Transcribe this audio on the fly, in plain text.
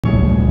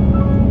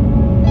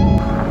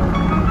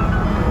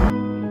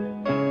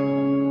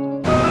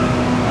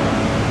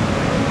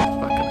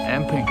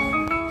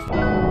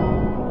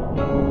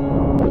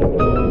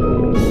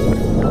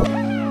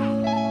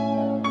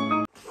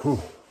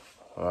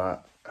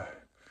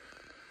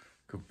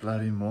Good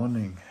bloody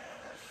morning.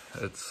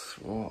 It's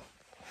what,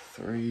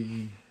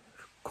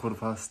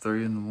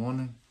 3:15 in the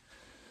morning.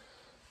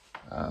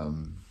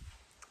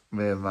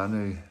 Me and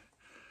Manu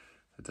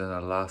had done a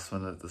last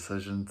minute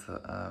decision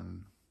to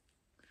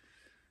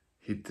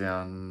head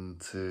down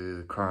to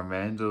the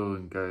Coromandel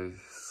and go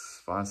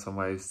find some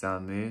waves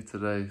down there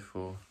today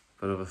for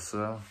a bit of a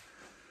swell.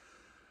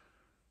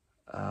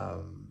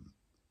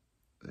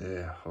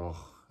 Yeah, I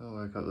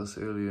woke up this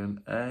early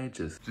in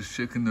ages. Just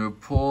checking the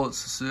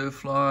reports, the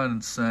surf line,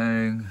 and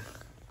saying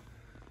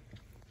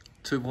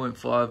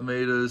 2.5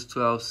 meters,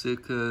 12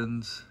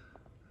 seconds,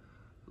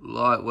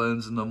 light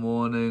winds in the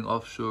morning,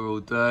 offshore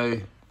all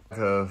day.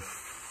 A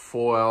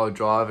 4-hour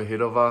drive ahead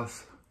of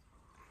us.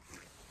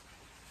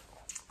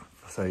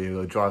 So yeah,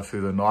 we'll drive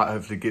through the night,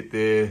 hopefully get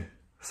there,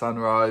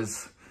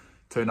 sunrise,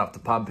 turn up the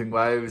pumping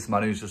waves.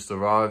 Manu's just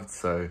arrived,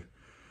 so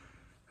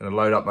gonna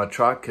load up my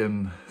truck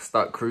and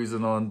start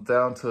cruising on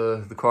down to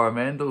the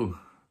Coromandel.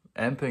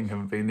 Amping,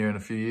 haven't been there in a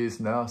few years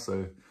now,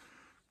 so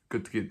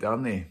good to get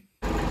down there.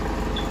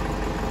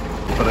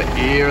 Bit of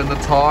air in the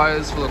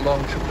tyres for the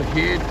long trip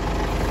ahead.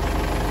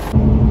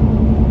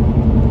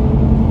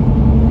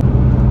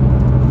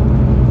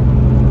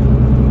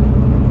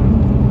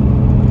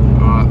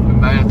 Alright, we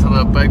made it to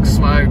the big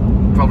smoke,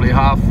 probably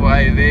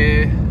halfway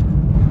there.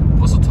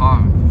 What's the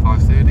time?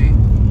 5:30?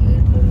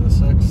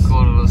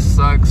 Quarter to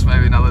six,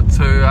 maybe another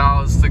 2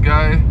 hours to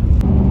go.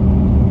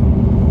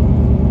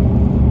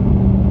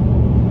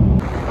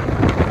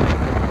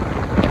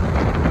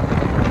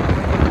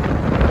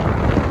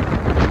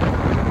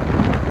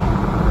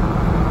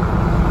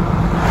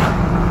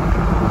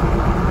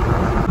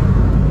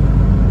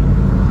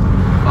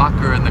 Fuck,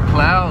 we're in the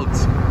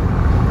clouds.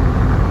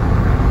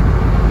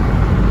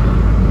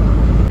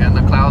 And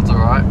the clouds are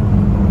right.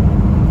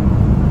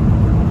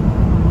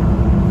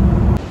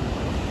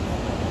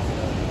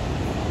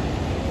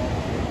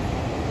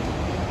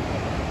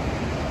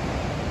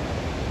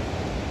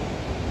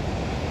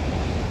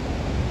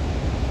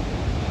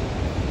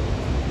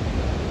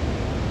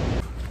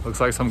 Looks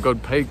like some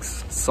good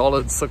peaks,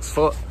 solid 6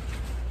 foot.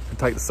 Can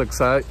take the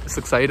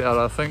 6.8 out,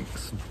 I think.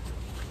 It's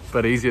a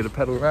bit easier to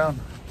paddle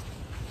around.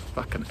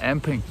 Fucking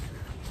amping.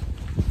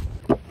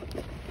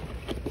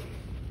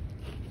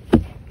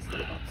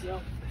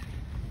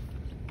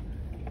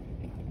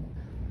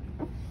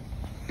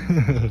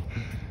 The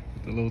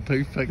little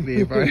toothpick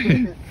there, bro.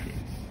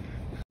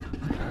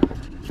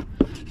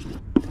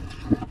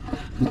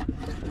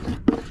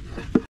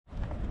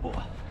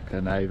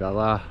 Good night,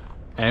 fella.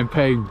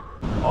 Amping.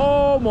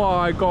 Oh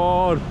my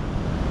god,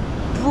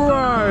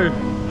 bro!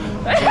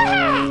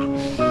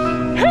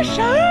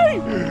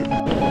 Hishy!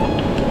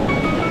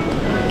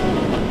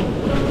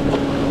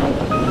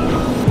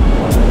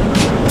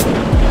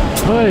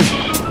 Push!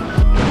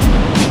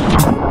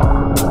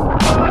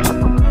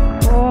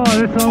 Oh,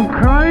 that's some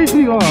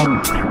crazy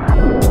one!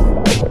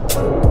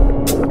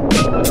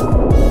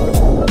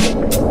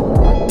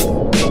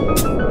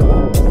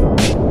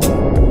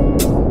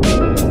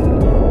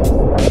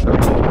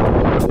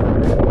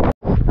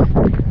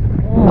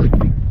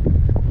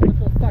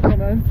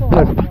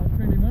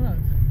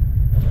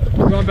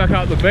 Going back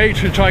out the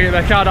beach and try to get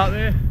back out up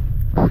there.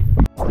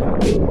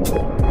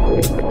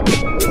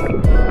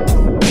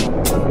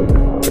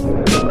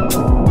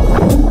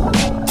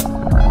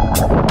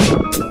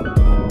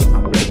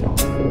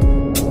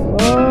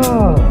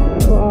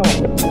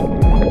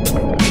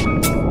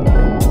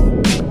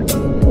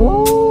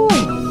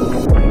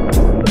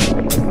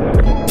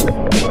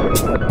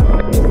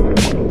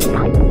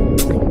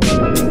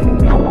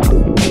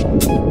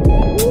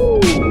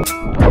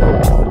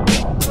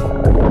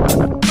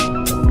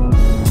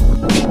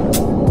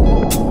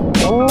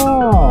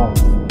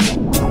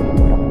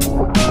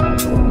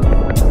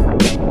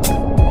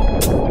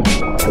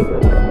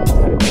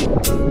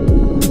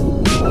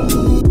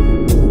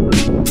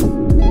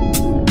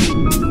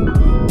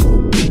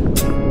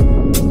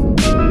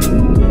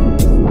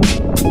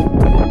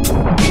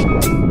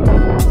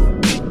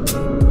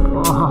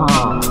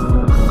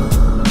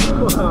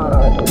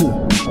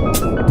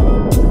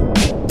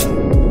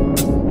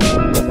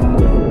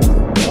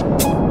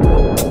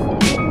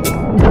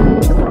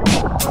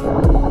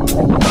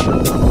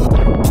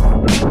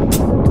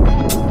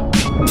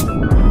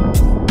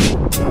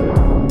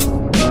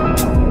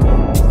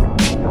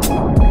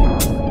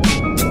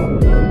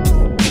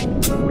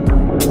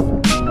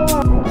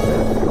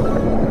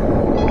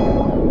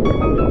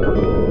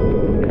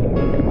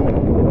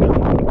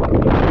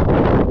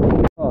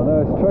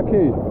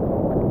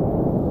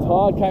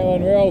 Tide came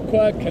in real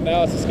quick and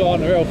now it's just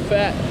gone real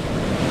fat.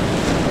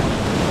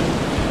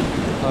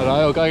 I don't know,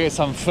 I'll go get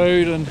some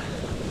food and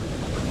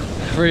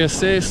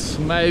reassess,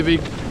 maybe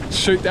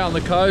shoot down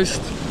the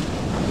coast,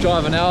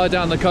 drive an hour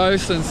down the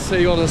coast and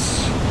see what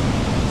this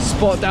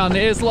spot down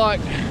there is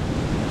like.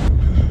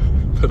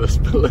 Bit of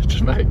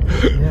spillage, mate.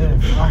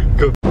 Yeah,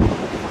 good.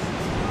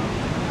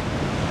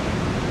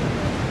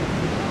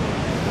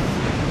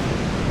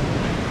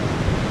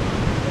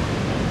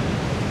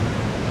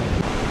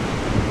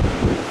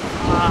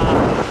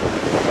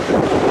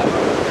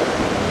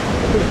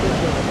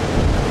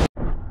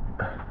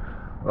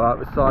 But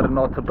we decided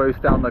not to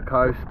boost down the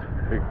coast.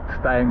 We're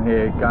staying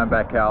here, going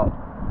back out.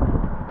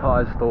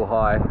 Tide's still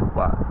high,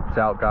 but it's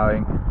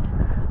outgoing.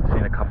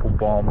 Seen a couple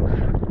bombs.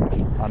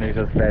 Anu's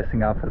just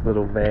messing up his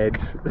little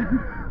veg.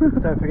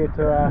 Don't forget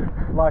to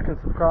like and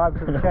subscribe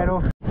to the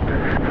channel.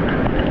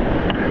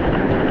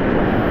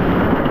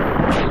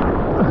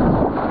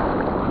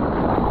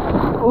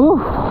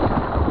 Ooh.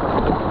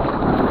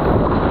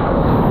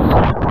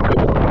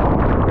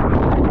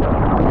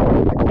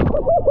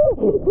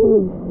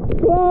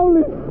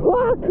 Holy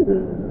fuck!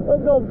 I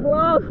got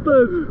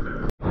blasted!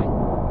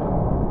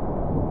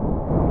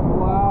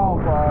 Wow,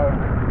 bro.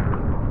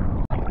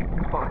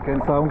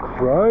 Fucking some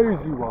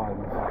crazy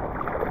ones.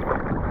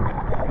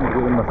 I'm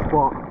getting the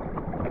spot.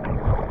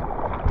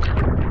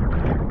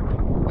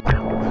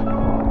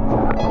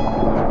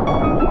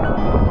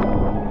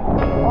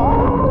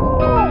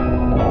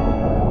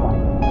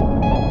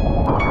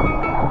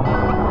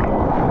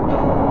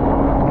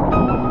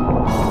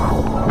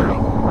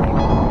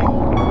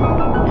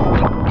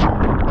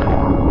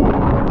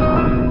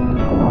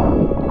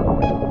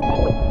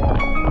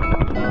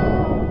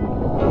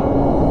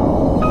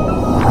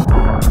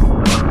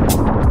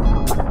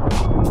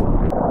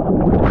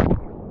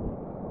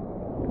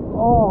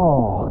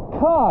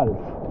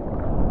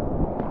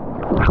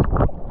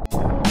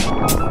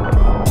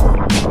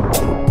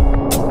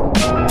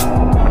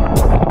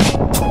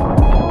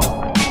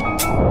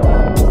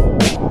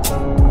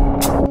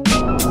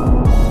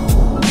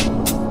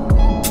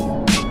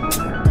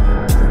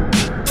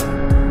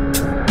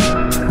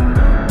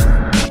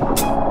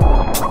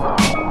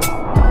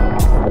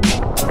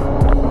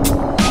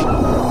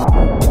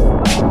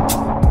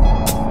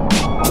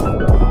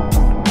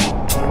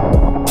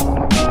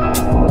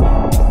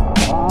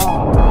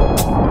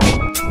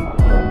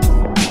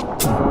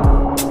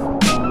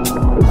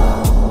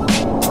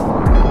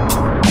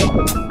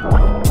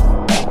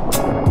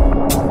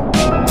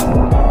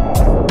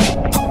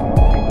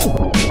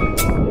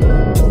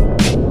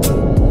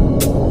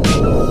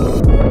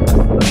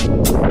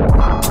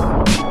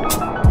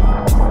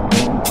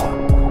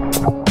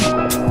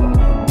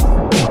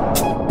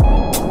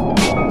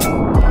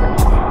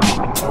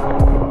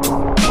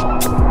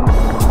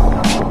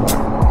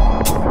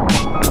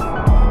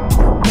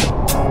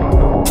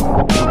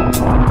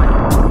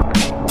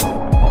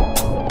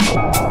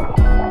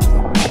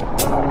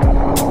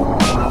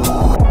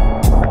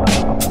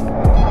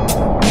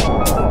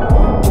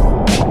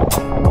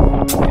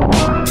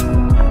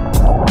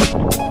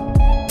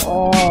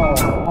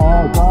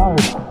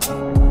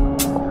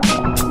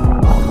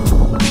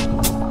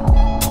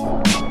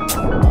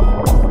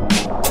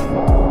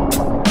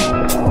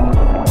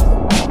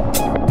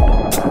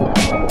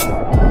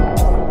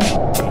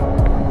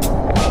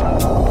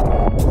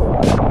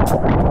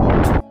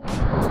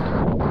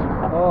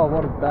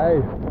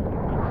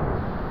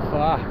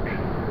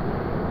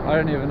 I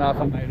don't even know if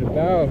I made a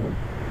barrel,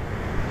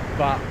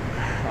 but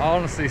I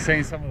honestly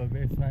seen some of the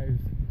best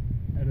waves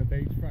at a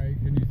beach break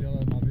in New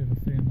Zealand I've ever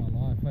seen in my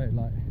life.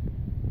 Like,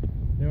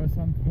 there were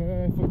some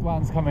perfect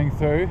ones coming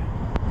through,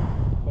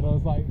 but it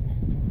was like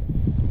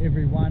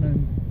every 1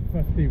 in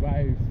 50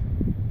 waves.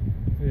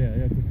 So yeah,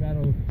 you had to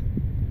battle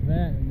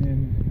that, and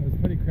then it was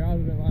pretty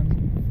crowded at one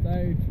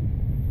stage.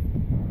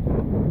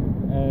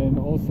 And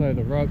also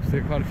the ropes,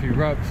 there are quite a few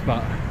ropes,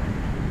 but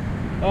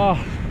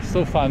oh,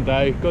 still fun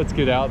day, good to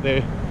get out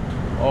there.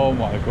 Oh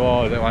my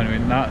god, that one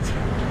went nuts.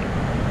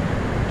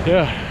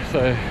 Yeah,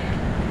 so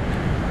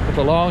got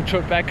the long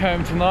trip back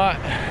home tonight.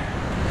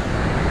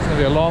 It's gonna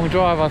be a long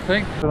drive, I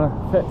think.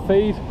 Gonna fat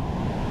feed,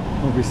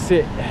 we'll be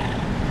set.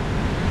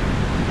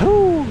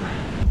 Woo!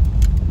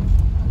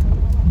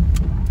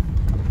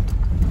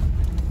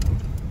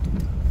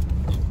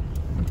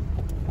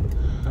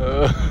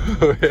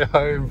 We're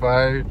home,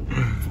 bro.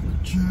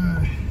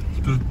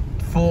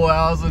 4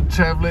 hours of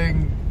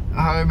travelling,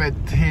 home at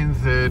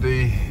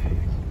 10:30.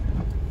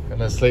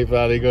 Gonna sleep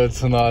bloody good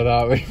tonight,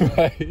 aren't we,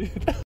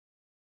 mate?